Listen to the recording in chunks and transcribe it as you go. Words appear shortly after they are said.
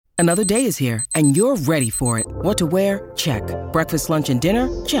Another day is here, and you're ready for it. What to wear? Check. Breakfast, lunch, and dinner?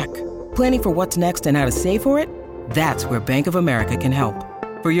 Check. Planning for what's next and how to save for it? That's where Bank of America can help.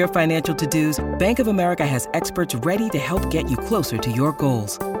 For your financial to-dos, Bank of America has experts ready to help get you closer to your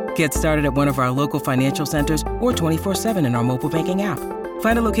goals. Get started at one of our local financial centers or 24/7 in our mobile banking app.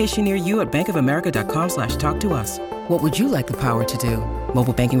 Find a location near you at bankofamerica.com/talktous. What would you like the power to do?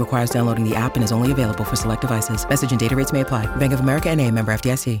 Mobile banking requires downloading the app and is only available for select devices. Message and data rates may apply. Bank of America N.A., member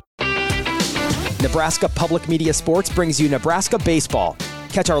FDIC. Nebraska Public Media Sports brings you Nebraska Baseball.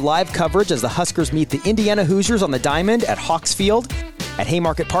 Catch our live coverage as the Huskers meet the Indiana Hoosiers on the Diamond at Hawks Field at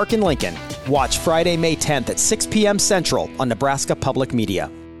Haymarket Park in Lincoln. Watch Friday, May 10th at 6 p.m. Central on Nebraska Public Media.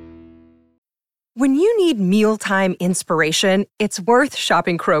 When you need mealtime inspiration, it's worth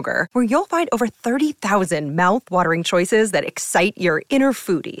shopping Kroger, where you'll find over 30,000 mouth-watering choices that excite your inner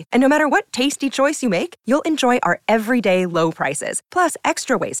foodie. And no matter what tasty choice you make, you'll enjoy our everyday low prices, plus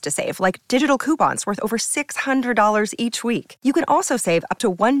extra ways to save, like digital coupons worth over $600 each week. You can also save up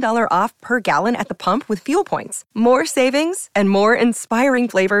to $1 off per gallon at the pump with fuel points. More savings and more inspiring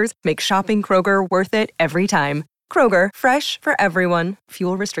flavors make shopping Kroger worth it every time. Kroger, fresh for everyone.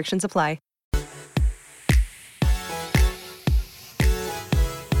 Fuel restrictions apply.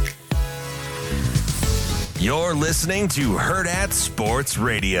 You're listening to Hurrdat Sports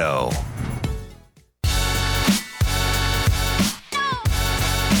Radio.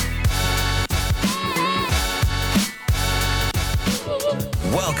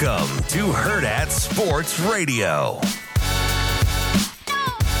 Welcome to Hurrdat Sports Radio.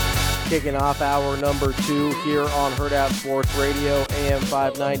 Kicking off hour number 2 here on Hurrdat Sports Radio, AM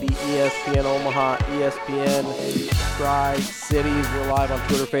 590, ESPN Omaha, ESPN Tri-Cities. We're live on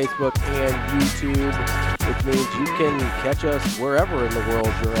Twitter, Facebook, and YouTube, which means you can catch us wherever in the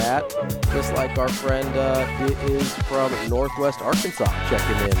world you're at, just like our friend is from Northwest Arkansas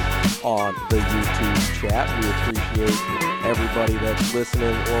checking in on the YouTube chat. We appreciate everybody that's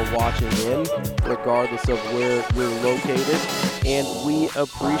listening or watching in, regardless of where you're located. And we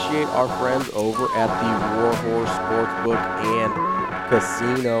appreciate our friends over at the Warhorse Sportsbook and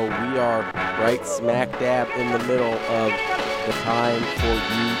Casino. We are right smack dab in the middle of the time for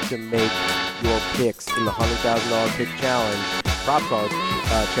you to make your picks in the $100,000 pick challenge, prop card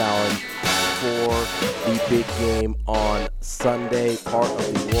challenge for the big game on Sunday, part of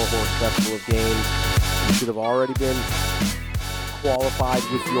the Warhorse Festival of Games. You should have already been qualified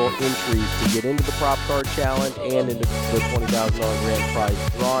with your entries to get into the prop card challenge and into the $20,000 grand prize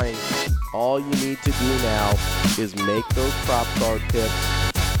drawing. All you need to do now is make those prop card picks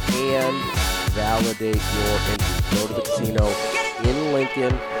and validate your entries. Go to the casino in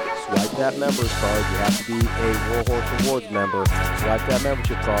Lincoln, swipe that member's card. You have to be a Warhorse Rewards member. Swipe that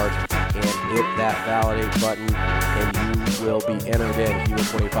membership card and hit that validate button, and you will be entered in. If you win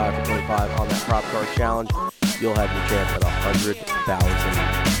 25 for 25 on that prop card challenge, you'll have your chance at $100,000.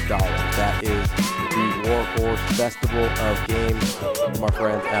 That is the Warhorse Festival of Games from our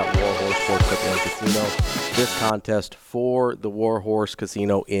friends at Warhorse Sportsbook and Casino. This contest for the Warhorse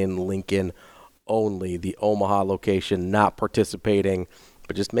Casino in Lincoln only. The Omaha location not participating,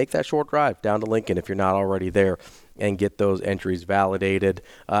 but just make that short drive down to Lincoln if you're not already there and get those entries validated.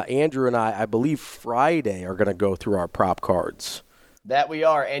 Andrew and I believe Friday, are going to go through our prop cards. That we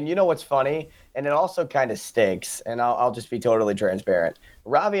are. And you know what's funny? And it also kind of stinks, and I'll just be totally transparent.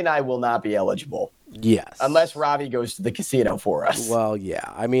 Ravi and I will not be eligible. Yes. Unless Ravi goes to the casino for us. Well,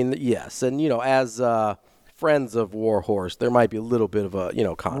 yeah. I mean, yes. And, as friends of Warhorse, there might be a little bit of a,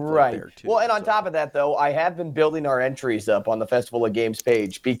 conflict there, too. Well, and on top of that, though, I have been building our entries up on the Festival of Games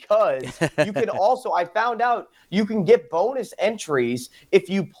page because you can also, I found out you can get bonus entries if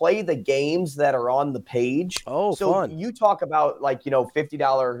you play the games that are on the page. Oh, so fun. You talk about,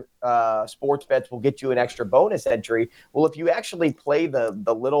 $50 sports bets will get you an extra bonus entry. Well, if you actually play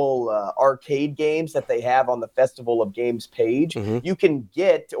the little arcade games that they have on the Festival of Games page, you can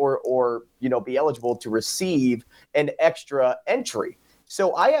get or be eligible to receive an extra entry.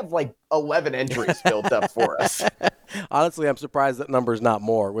 So I have 11 entries built up for us. Honestly, I'm surprised that number's not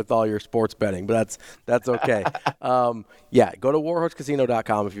more with all your sports betting, but that's okay. Go to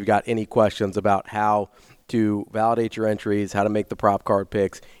warhorsecasino.com if you've got any questions about how to validate your entries, how to make the prop card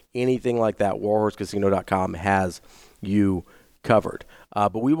picks, anything like that. Warhorsecasino.com has you covered.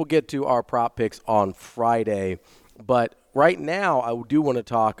 But we will get to our prop picks on Friday. But right now, I do want to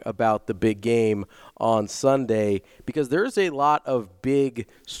talk about the big game on Sunday because there's a lot of big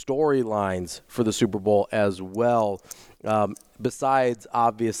storylines for the Super Bowl as well. Besides,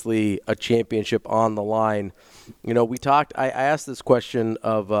 obviously, a championship on the line. I asked this question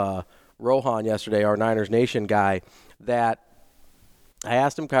of Rohan yesterday, our Niners Nation guy, that I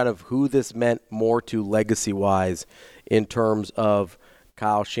asked him kind of who this meant more to legacy-wise in terms of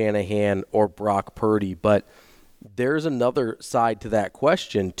Kyle Shanahan or Brock Purdy. But there's another side to that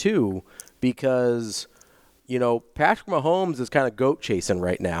question, too, because, Patrick Mahomes is kind of goat chasing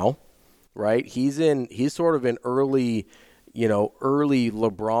right now, right? He's sort of in early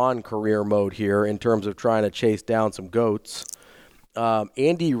LeBron career mode here in terms of trying to chase down some goats.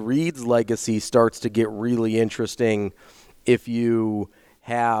 Andy Reid's legacy starts to get really interesting if you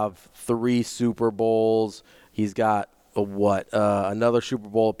have 3 Super Bowls. He's got another Super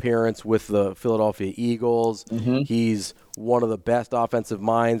Bowl appearance with the Philadelphia Eagles. Mm-hmm. He's one of the best offensive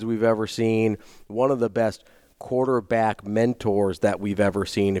minds we've ever seen, one of the best quarterback mentors that we've ever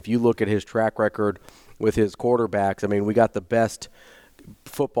seen. If you look at his track record with his quarterbacks, I mean, we got the best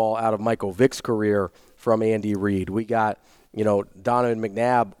football out of Michael Vick's career from Andy Reid. We got, Donovan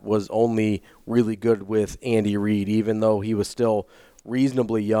McNabb was only really good with Andy Reid, even though he was still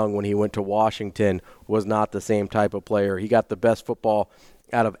reasonably young when he went to Washington, was not the same type of player. He got the best football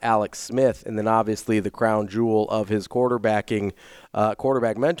out of Alex Smith, and then obviously the crown jewel of his quarterback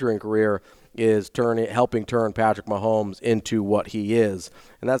mentoring career is helping turn Patrick Mahomes into what he is.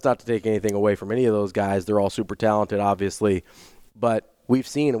 And that's not to take anything away from any of those guys. They're all super talented, obviously. But we've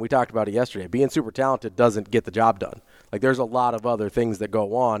seen, and we talked about it yesterday, being super talented doesn't get the job done. Like, there's a lot of other things that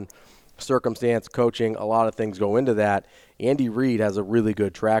go on. Circumstance, coaching, a lot of things go into that. Andy Reid has a really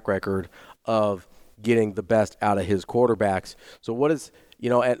good track record of getting the best out of his quarterbacks. So what is,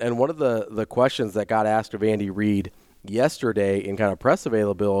 and one of the questions that got asked of Andy Reid yesterday in kind of press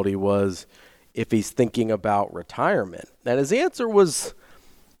availability was if he's thinking about retirement. And his answer was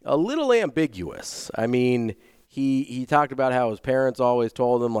a little ambiguous. I mean, he talked about how his parents always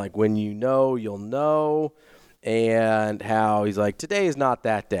told him, like, when you know, you'll know, and how he's like, today is not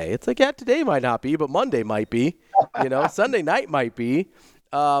that day. It's like, yeah, today might not be, but Monday might be. Sunday night might be.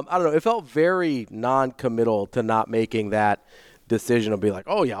 I don't know. It felt very non-committal to not making that decision of be like,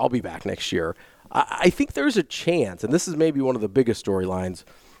 oh, yeah, I'll be back next year. I think there's a chance, and this is maybe one of the biggest storylines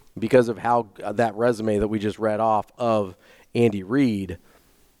because of how that resume that we just read off of Andy Reid.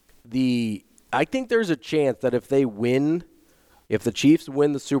 I think there's a chance that if the Chiefs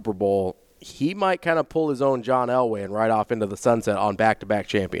win the Super Bowl, he might kind of pull his own John Elway and ride off into the sunset on back-to-back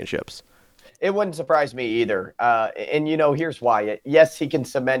championships. It wouldn't surprise me either. And here's why. Yes, he can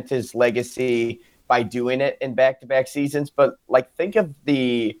cement his legacy by doing it in back-to-back seasons, but think of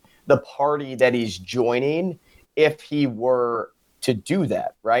the party that he's joining if he were to do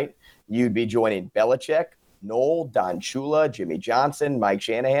that, right? You'd be joining Belichick, Noel, Don Shula, Jimmy Johnson, Mike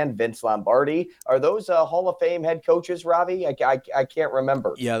Shanahan, Vince Lombardi. Are those Hall of Fame head coaches, Ravi? I can't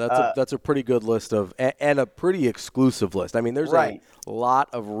remember. Yeah, that's a pretty good list and a pretty exclusive list. I mean, there's a lot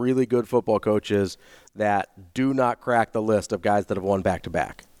of really good football coaches that do not crack the list of guys that have won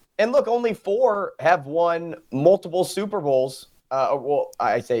back-to-back. And look, only 4 have won multiple Super Bowls.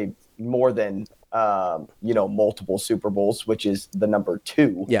 I say more than multiple Super Bowls, which is the number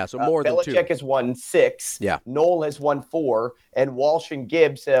 2. Yeah, so more than 2. Belichick has won 6. Yeah. Noel has won 4, and Walsh and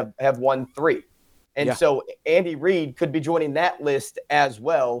Gibbs have won 3. And so Andy Reid could be joining that list as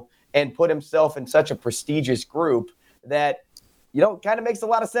well and put himself in such a prestigious group that, kind of makes a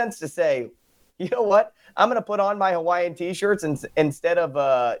lot of sense to say, you know what, I'm going to put on my Hawaiian T-shirts instead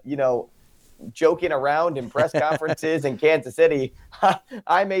of, joking around in press conferences in Kansas City.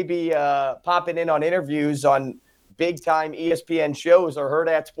 I may be popping in on interviews on big-time ESPN shows or Heard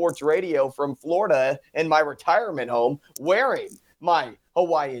at Sports Radio from Florida in my retirement home wearing my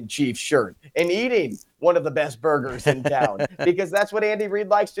Hawaiian Chiefs shirt and eating one of the best burgers in town because that's what Andy Reid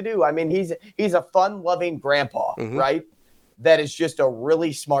likes to do. I mean, he's a fun-loving grandpa, right? That is just a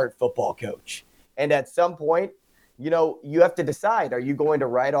really smart football coach. And at some point, you have to decide, are you going to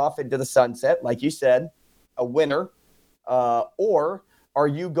ride off into the sunset, like you said, a winner, or are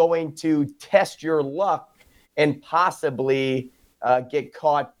you going to test your luck and possibly get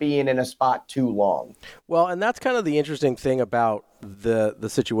caught being in a spot too long? Well, and that's kind of the interesting thing about the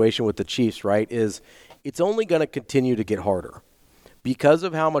situation with the Chiefs, right, is it's only going to continue to get harder because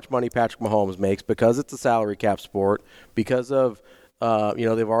of how much money Patrick Mahomes makes, because it's a salary cap sport, because of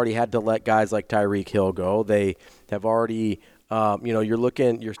they've already had to let guys like Tyreek Hill go. They have already,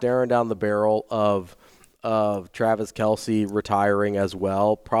 you're staring down the barrel of Travis Kelce retiring as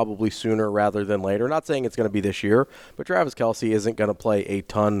well, probably sooner rather than later. Not saying it's going to be this year, but Travis Kelce isn't going to play a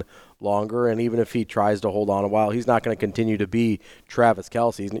ton longer. And even if he tries to hold on a while, he's not going to continue to be Travis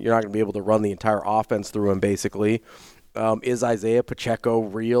Kelce. You're not going to be able to run the entire offense through him, basically. Is Isaiah Pacheco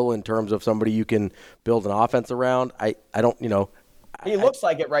real in terms of somebody you can build an offense around? I don't. He looks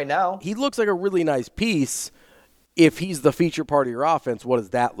like it right now. He looks like a really nice piece. if he's the feature part of your offense, what does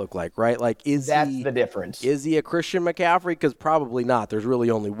that look like, right? Like, that's the difference. Is he a Christian McCaffrey? Because probably not. There's really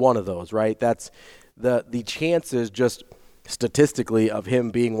only one of those, right? That's the chances just statistically of him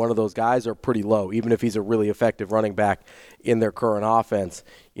being one of those guys are pretty low, even if he's a really effective running back in their current offense.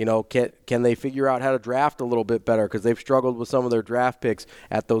 You know, can they figure out how to draft a little bit better? Because they've struggled with some of their draft picks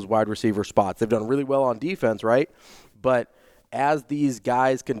at those wide receiver spots. They've done really well on defense, right? But as these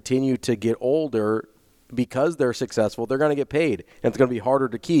guys continue to get older, because they're successful, they're going to get paid. And it's going to be harder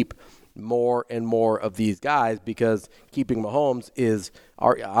to keep more and more of these guys because keeping Mahomes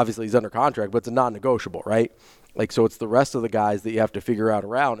obviously he's under contract, but it's a non-negotiable, right? Like, so it's the rest of the guys that you have to figure out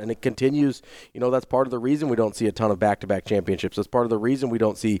around. And it continues, that's part of the reason we don't see a ton of back-to-back championships. That's part of the reason we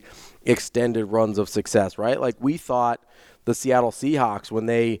don't see extended runs of success, right? Like, we thought the Seattle Seahawks, when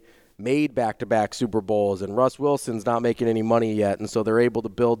they made back-to-back Super Bowls, and Russ Wilson's not making any money yet, and so they're able to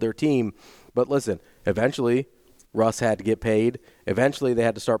build their team. But listen, eventually Russ had to get paid. Eventually they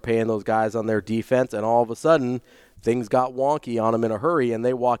had to start paying those guys on their defense, and all of a sudden things got wonky on them in a hurry, and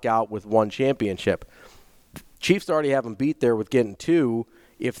they walk out with one championship. Chiefs already have them beat there with getting 2.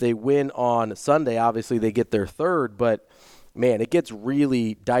 If they win on Sunday, obviously they get their 3rd, but man, it gets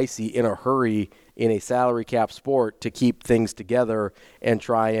really dicey in a hurry in a salary cap sport to keep things together and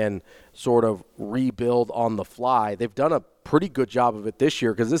try and sort of rebuild on the fly. They've done a pretty good job of it this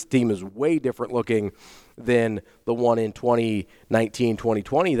year because this team is way different looking than the one in 2019,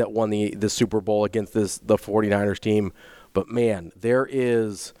 2020 that won the Super Bowl against the 49ers team. But man,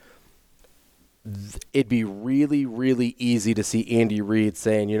 it'd be really, really easy to see Andy Reid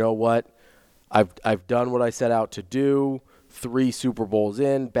saying, you know what, I've done what I set out to do. 3 Super Bowls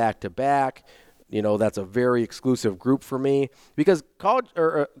in, back-to-back. That's a very exclusive group for me because college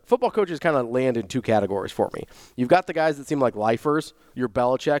or football coaches kind of land in 2 categories for me. You've got the guys that seem like lifers, your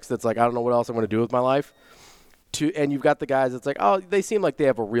Belichick's that's like, I don't know what else I'm going to do with my life. And you've got the guys that's like, oh, they seem like they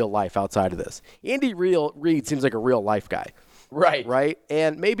have a real life outside of this. Andy Reid seems like a real life guy. Right?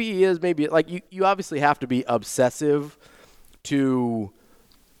 And maybe he is, maybe like you obviously have to be obsessive to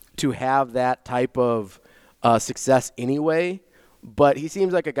have that type of success anyway, but he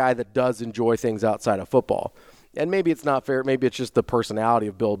seems like a guy that does enjoy things outside of football. And maybe it's not fair. Maybe it's just the personality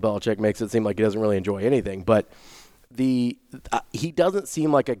of Bill Belichick makes it seem like he doesn't really enjoy anything. But he doesn't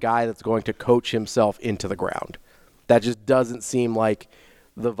seem like a guy that's going to coach himself into the ground. That just doesn't seem like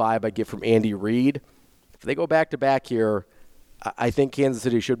the vibe I get from Andy Reid. If they go back-to-back here, I think Kansas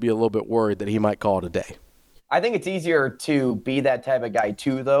City should be a little bit worried that he might call it a day. I think it's easier to be that type of guy,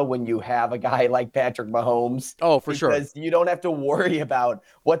 too, though, when you have a guy like Patrick Mahomes. Oh, for sure. Because you don't have to worry about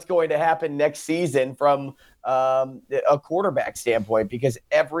what's going to happen next season from a quarterback standpoint, because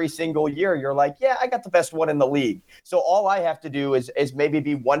every single year you're like, yeah, I got the best one in the league. So all I have to do is maybe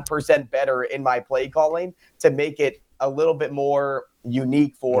be 1% better in my play calling to make it a little bit more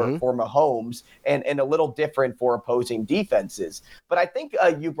unique for Mahomes and a little different for opposing defenses. But I think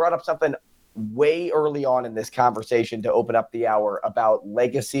you brought up something way early on in this conversation to open up the hour about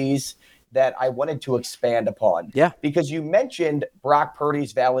legacies that I wanted to expand upon. Yeah. Because you mentioned Brock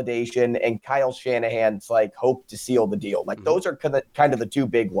Purdy's validation and Kyle Shanahan's hope to seal the deal. Those are kind of the 2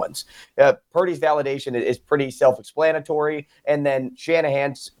 big ones. Purdy's validation is pretty self-explanatory. And then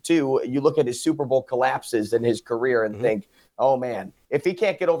Shanahan's too, you look at his Super Bowl collapses in his career and think, oh man, if he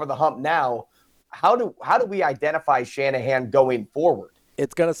can't get over the hump now, how do we identify Shanahan going forward?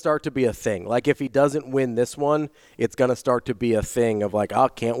 It's going to start to be a thing. Like, if he doesn't win this one, it's going to start to be a thing of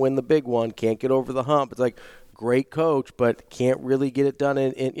can't win the big one, can't get over the hump. It's like, great coach, but can't really get it done.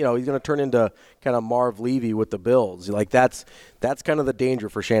 He's going to turn into kind of Marv Levy with the Bills. That's kind of the danger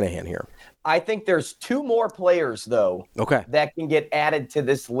for Shanahan here. I think there's 2 more players, though, that can get added to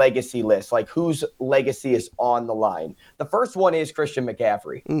this legacy list, whose legacy is on the line. The first one is Christian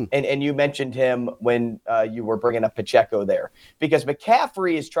McCaffrey, and you mentioned him when you were bringing up Pacheco there, because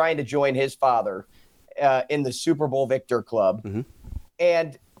McCaffrey is trying to join his father in the Super Bowl victor club.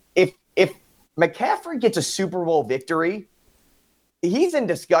 And if McCaffrey gets a Super Bowl victory, he's in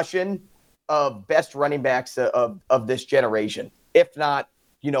discussion of best running backs of this generation, if not,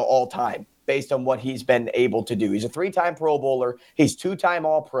 all time, based on what he's been able to do. He's a 3-time Pro Bowler. He's 2-time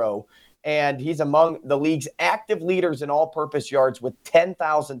All-Pro, and he's among the league's active leaders in all-purpose yards with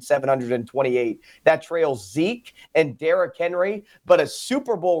 10,728. That trails Zeke and Derrick Henry, but a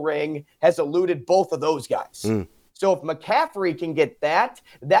Super Bowl ring has eluded both of those guys. So if McCaffrey can get that,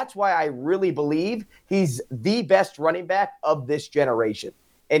 that's why I really believe he's the best running back of this generation.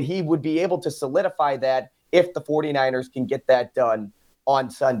 And he would be able to solidify that if the 49ers can get that done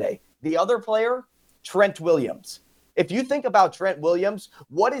on Sunday. The other player, Trent Williams. If you think about Trent Williams,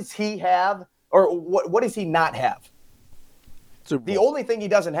 what does he have Or what does he not have? The only thing he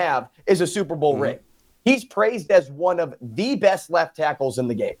doesn't have is a Super Bowl ring. He's praised as one of the best left tackles in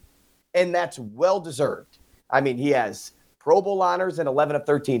the game, and that's well-deserved. I mean, he has Pro Bowl honors in 11 of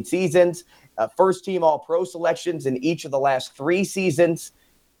 13 seasons, first-team All-Pro selections in each of the last 3 seasons.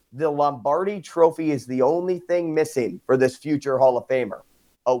 The Lombardi Trophy is the only thing missing for this future Hall of Famer.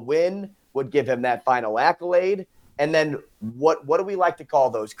 A win would give him that final accolade. And then what do we like to call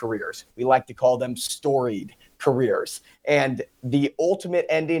those careers? We like to call them storied careers. And the ultimate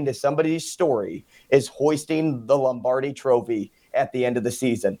ending to somebody's story is hoisting the Lombardi Trophy at the end of the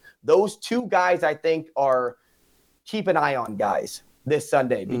season. Those 2 guys, I think, are keep an eye on guys this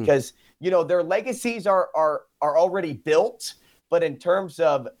Sunday because, their legacies are already built. But in terms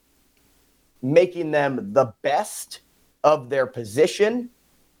of making them the best of their position,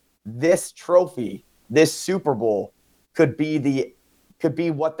 this trophy, this Super Bowl could be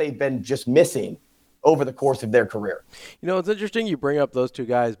what they've been just missing over the course of their career. It's interesting you bring up those 2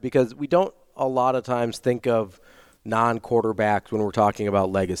 guys because we don't a lot of times think of non-quarterbacks when we're talking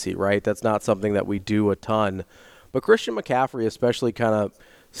about legacy, right? That's not something that we do a ton. But Christian McCaffrey especially kind of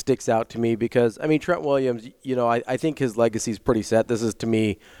sticks out to me because, Trent Williams, I think his legacy is pretty set. This is, to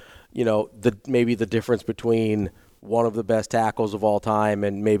me, maybe the difference between one of the best tackles of all time,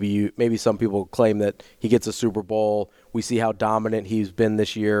 and maybe some people claim that he gets a Super Bowl. We see how dominant he's been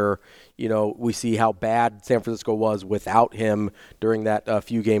this year. We see how bad San Francisco was without him during that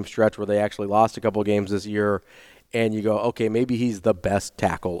few game stretch where they actually lost a couple of games this year. And you go, okay, maybe he's the best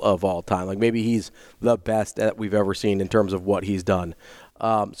tackle of all time. Like maybe he's the best that we've ever seen in terms of what he's done.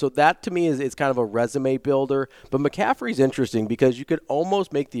 So that to me is kind of a resume builder. But McCaffrey's interesting because you could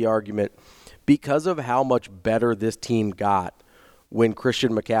almost make the argument because of how much better this team got when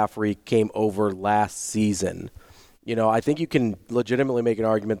Christian McCaffrey came over last season. I think you can legitimately make an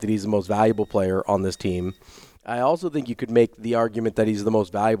argument that he's the most valuable player on this team. I also think you could make the argument that he's the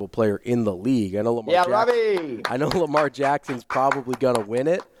most valuable player in the league. I know Lamar Jackson's probably going to win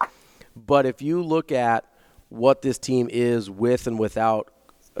it. But if you look at what this team is with and without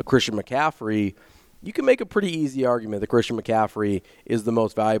Christian McCaffrey, you can make a pretty easy argument that Christian McCaffrey is the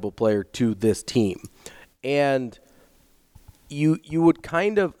most valuable player to this team. And you would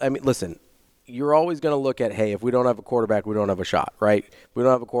kind of, listen, you're always going to look at, hey, if we don't have a quarterback, we don't have a shot, right? If we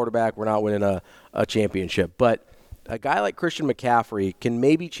don't have a quarterback, we're not winning a championship. But a guy like Christian McCaffrey can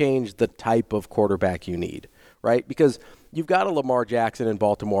maybe change the type of quarterback you need, right? Because you've got a Lamar Jackson in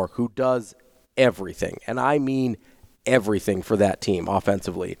Baltimore who does everything, and I mean everything for that team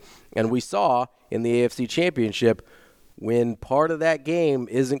offensively. And we saw in the AFC Championship when part of that game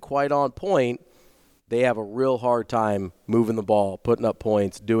isn't quite on point, they have a real hard time moving the ball, putting up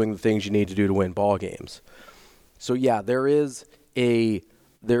points, doing the things you need to do to win ball games. So yeah, there is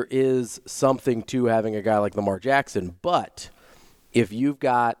something to having a guy like Lamar Jackson, but if you've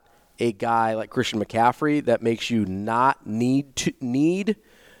got a guy like Christian McCaffrey that makes you not need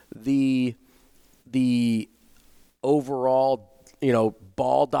the overall,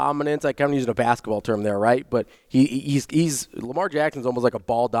 ball dominance. I kind of using a basketball term there, right? But he's Lamar Jackson's almost like a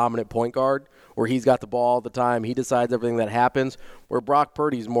ball dominant point guard where he's got the ball all the time. He decides everything that happens, where Brock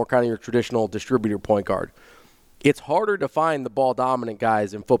Purdy's more kind of your traditional distributor point guard. It's harder to find the ball dominant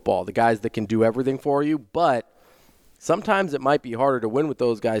guys in football, the guys that can do everything for you, but sometimes it might be harder to win with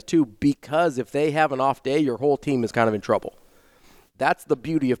those guys too, because if they have an off day, your whole team is kind of in trouble. That's the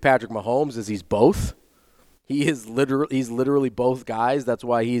beauty of Patrick Mahomes, is he's both. He's literally both guys. That's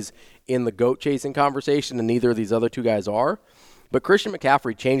why he's in the GOAT chasing conversation, and neither of these other 2 guys are. But Christian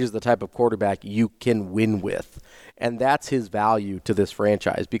McCaffrey changes the type of quarterback you can win with, and that's his value to this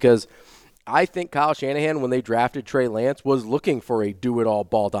franchise. Because I think Kyle Shanahan, when they drafted Trey Lance, was looking for a do-it-all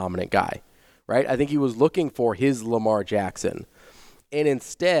ball-dominant guy, right? I think he was looking for his Lamar Jackson. And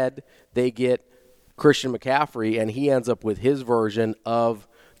instead, they get Christian McCaffrey, and he ends up with his version of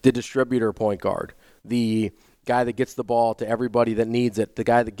the distributor point guard, the guy that gets the ball to everybody that needs it, the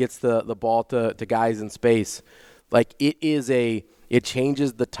guy that gets the ball to guys in space. Like, it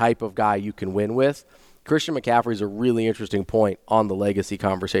changes the type of guy you can win with. Christian McCaffrey is a really interesting point on the legacy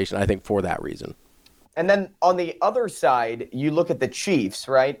conversation, I think, for that reason. And then on the other side, you look at the Chiefs,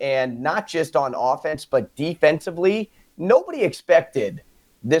 right? And not just on offense, but defensively, nobody expected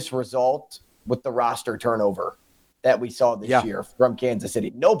this result with the roster turnover that we saw this year from Kansas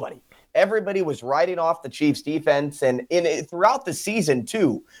City. Nobody. Everybody was riding off the Chiefs' defense, and throughout the season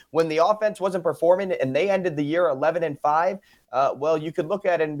too, when the offense wasn't performing and they ended the year 11-5. Well, you could look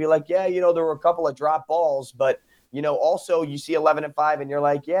at it and be like, yeah, there were a couple of drop balls, but Also you see 11-5 and you're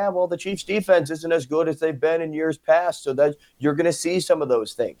like, yeah, well, the Chiefs defense isn't as good as they've been in years past. So that you're going to see some of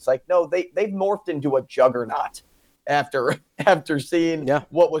those things. Like, no, they've morphed into a juggernaut after seeing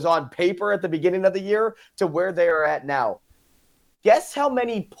what was on paper at the beginning of the year to where they are at now. Guess how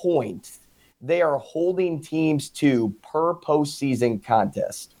many points they are holding teams to per postseason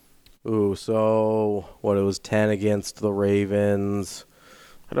contest? Ooh, so what, it was 10 against the Ravens.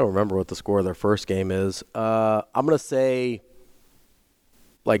 I don't remember what the score of their first game is. I'm going to say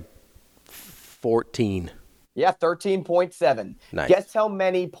like 14. Yeah, 13.7. Nice. Guess how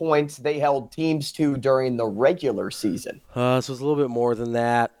many points they held teams to during the regular season? So it's a little bit more than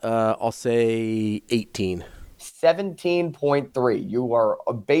that. I'll say 18. 17.3. You are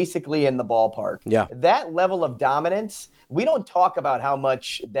basically in the ballpark. Yeah. That level of dominance, we don't talk about how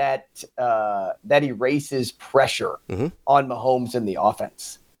much that erases pressure on Mahomes in the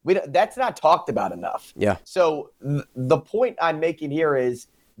offense. That's not talked about enough. Yeah. So the point I'm making here is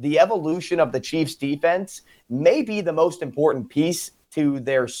the evolution of the Chiefs defense may be the most important piece to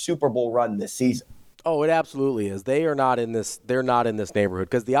their Super Bowl run this season. Oh, it absolutely is. They're not in this neighborhood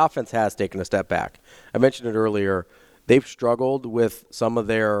because the offense has taken a step back. I mentioned it earlier. They've struggled with some of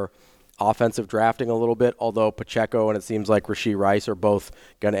their offensive drafting a little bit, although Pacheco and it seems like Rashee Rice are both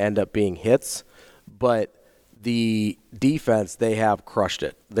going to end up being hits. But the defense, they have crushed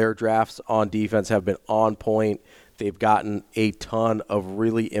it. Their drafts on defense have been on point. They've gotten a ton of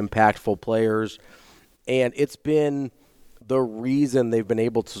really impactful players, and it's been the reason they've been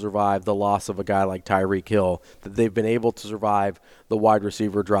able to survive the loss of a guy like Tyreek Hill, that they've been able to survive the wide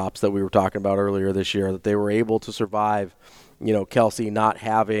receiver drops that we were talking about earlier this year, that they were able to survive, Kelsey not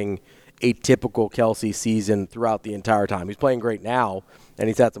having a typical Kelsey season throughout the entire time. He's playing great now, and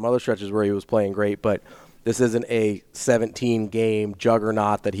he's had some other stretches where he was playing great, but this isn't a 17-game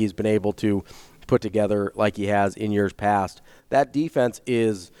juggernaut that he's been able to put together like he has in years past. That defense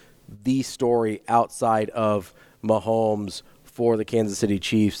is the story outside of Mahomes for the Kansas City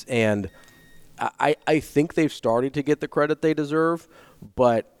Chiefs, and I think they've started to get the credit they deserve,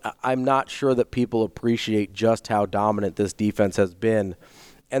 but I'm not sure that people appreciate just how dominant this defense has been.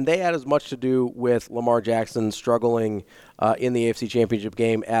 And they had as much to do with Lamar Jackson struggling in the AFC Championship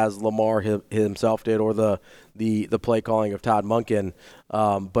game as Lamar himself did, or the play calling of Todd Monken.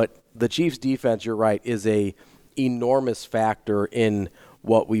 But the Chiefs' defense, you're right, is a enormous factor in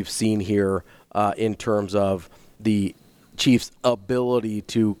what we've seen here in terms of the Chiefs' ability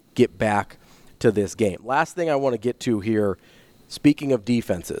to get back to this game. Last thing I want to get to here, speaking of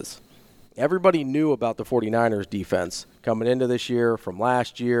defenses, everybody knew about the 49ers defense coming into this year from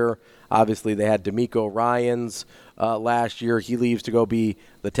last year. Obviously, they had DeMeco Ryans last year. He leaves to go be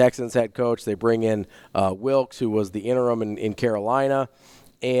the Texans head coach. They bring in Wilkes, who was the interim in Carolina,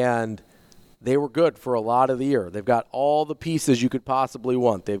 and they were good for a lot of the year. They've got all the pieces you could possibly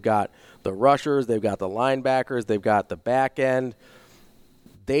want. They've got the rushers, they've got the linebackers, they've got the back end.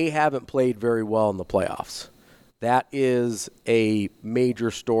 They haven't played very well in the playoffs. That is a major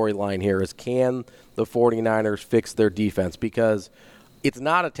storyline here, is can the 49ers fix their defense? Because it's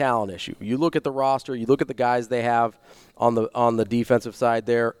not a talent issue. You look at the roster, you look at the guys they have on the defensive side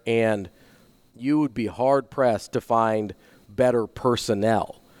there, and you would be hard-pressed to find better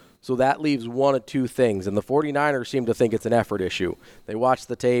personnel. So that leaves one of two things, and the 49ers seem to think it's an effort issue. They watch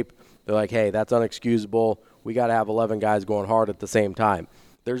the tape, they're like, hey, that's unexcusable. We got to have 11 guys going hard at the same time.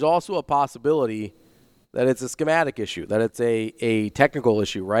 There's also a possibility that it's a schematic issue, that it's a technical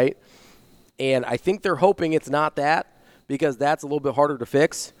issue, right? And I think they're hoping it's not that, because that's a little bit harder to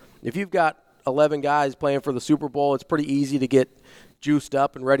fix. If you've got 11 guys playing for the Super Bowl, it's pretty easy to get juiced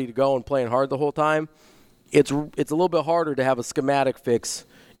up and ready to go and playing hard the whole time. It's a little bit harder to have a schematic fix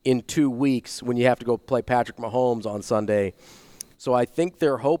in 2 weeks when you have to go play Patrick Mahomes on Sunday. So I think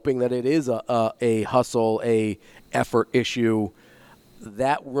they're hoping that it is a hustle, a effort issue.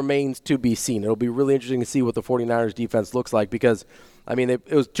 That remains to be seen. It'll be really interesting to see what the 49ers defense looks like, because, I mean,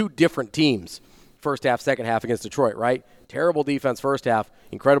 it was two different teams, first half, second half against Detroit, right? Terrible defense first half,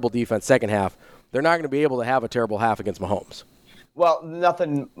 incredible defense second half. They're not going to be able to have a terrible half against Mahomes. Well,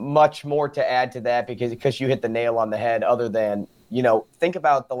 nothing much more to add to that, because you hit the nail on the head, other than, think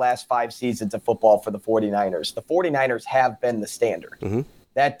about the last 5 seasons of football for the 49ers. The 49ers have been the standard. Mm-hmm.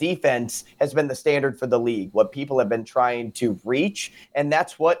 That defense has been the standard for the league, what people have been trying to reach, and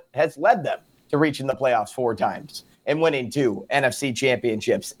that's what has led them to reaching the playoffs 4 times and winning 2 NFC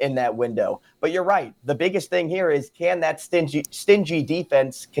championships in that window. But you're right. The biggest thing here is, can that stingy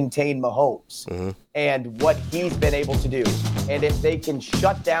defense contain Mahomes and what he's been able to do? And if they can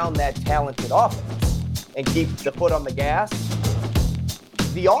shut down that talented offense and keep the foot on the gas,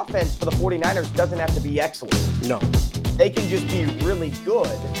 the offense for the 49ers doesn't have to be excellent. No. They can just be really good,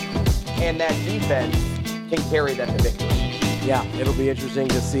 and that defense can carry them to victory. Yeah, it'll be interesting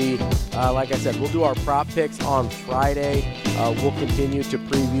to see. Like I said, we'll do our prop picks on Friday. We'll continue to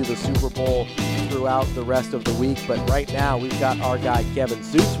preview the Super Bowl throughout the rest of the week. But right now, we've got our guy Kevin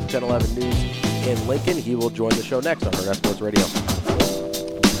Suits from 1011 News in Lincoln. He will join the show next on Herd Sports Radio.